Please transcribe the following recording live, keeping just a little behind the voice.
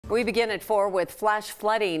We begin at 4 with flash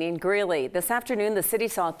flooding in Greeley. This afternoon, the city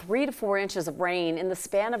saw 3 to 4 inches of rain in the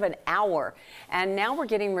span of an hour. And now we're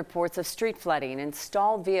getting reports of street flooding and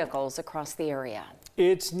stalled vehicles across the area.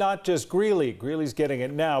 It's not just Greeley. Greeley's getting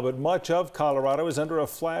it now, but much of Colorado is under a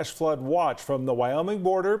flash flood watch from the Wyoming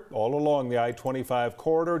border all along the I-25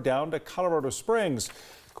 corridor down to Colorado Springs.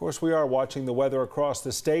 Of course, we are watching the weather across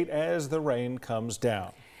the state as the rain comes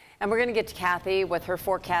down. And we're going to get to Kathy with her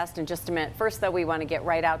forecast in just a minute. First, though, we want to get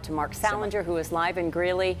right out to Mark Salinger, who is live in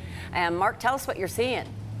Greeley. And Mark, tell us what you're seeing.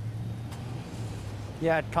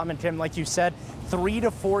 Yeah, Tim, like you said, 3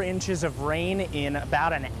 to 4 inches of rain in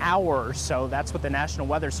about an hour or so. That's what the National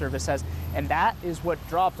Weather Service says. And that is what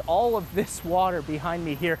dropped all of this water behind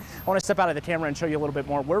me here. I want to step out of the camera and show you a little bit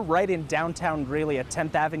more. We're right in downtown Greeley at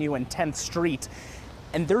 10th Avenue and 10th Street.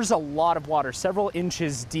 And there's a lot of water, several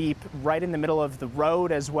inches deep, right in the middle of the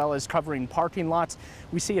road, as well as covering parking lots.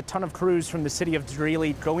 We see a ton of crews from the city of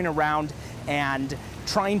Greeley going around and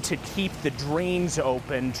trying to keep the drains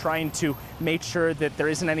open, trying to make sure that there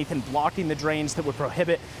isn't anything blocking the drains that would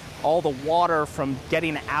prohibit all the water from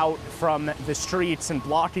getting out from the streets and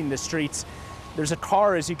blocking the streets. There's a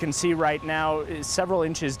car, as you can see right now, several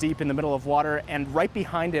inches deep in the middle of water, and right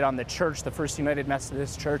behind it on the church, the First United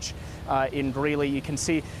Methodist Church in Greeley, you can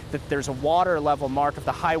see that there's a water level mark of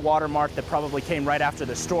the high water mark that probably came right after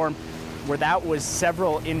the storm, where that was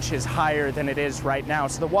several inches higher than it is right now.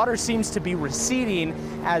 So the water seems to be receding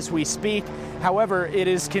as we speak. However, it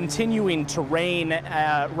is continuing to rain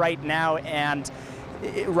right now, and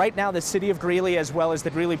right now, the city of Greeley, as well as the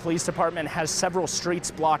Greeley Police Department, has several streets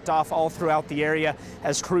blocked off all throughout the area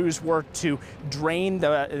as crews work to drain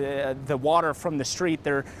the water from the street.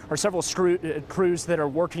 There are several crews that are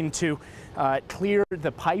working to clear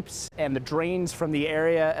the pipes and the drains from the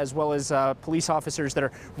area, as well as police officers that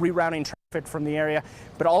are rerouting traffic from the area.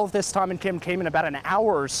 But all of this, Tom and Kim, came in about an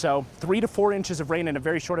hour or so, 3 to 4 inches of rain in a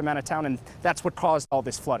very short amount of time, and that's what caused all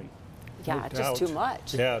this flooding. Yeah, just too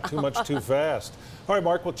much. Yeah, too much too fast. All right,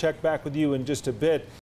 Mark, we'll check back with you in just a bit.